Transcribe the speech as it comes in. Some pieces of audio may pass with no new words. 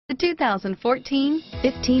The 2014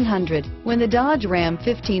 1500. When the Dodge Ram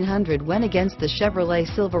 1500 went against the Chevrolet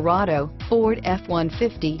Silverado, Ford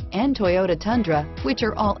F-150, and Toyota Tundra, which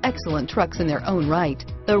are all excellent trucks in their own right,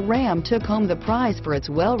 the Ram took home the prize for its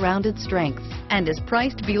well-rounded strengths and is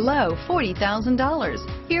priced below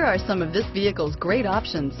 $40,000. Here are some of this vehicle's great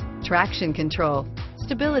options: traction control,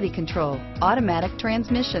 stability control, automatic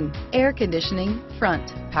transmission, air conditioning,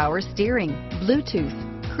 front, power steering, Bluetooth,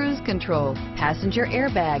 cruise control, passenger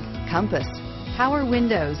airbag, compass, power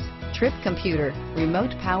windows, trip computer, remote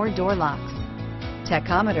power door locks,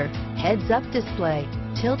 tachometer, heads-up display,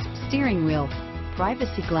 tilt steering wheel,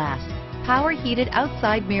 privacy glass, power heated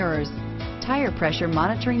outside mirrors, tire pressure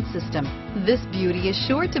monitoring system. This beauty is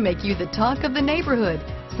sure to make you the talk of the neighborhood.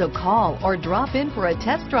 So call or drop in for a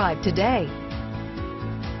test drive today.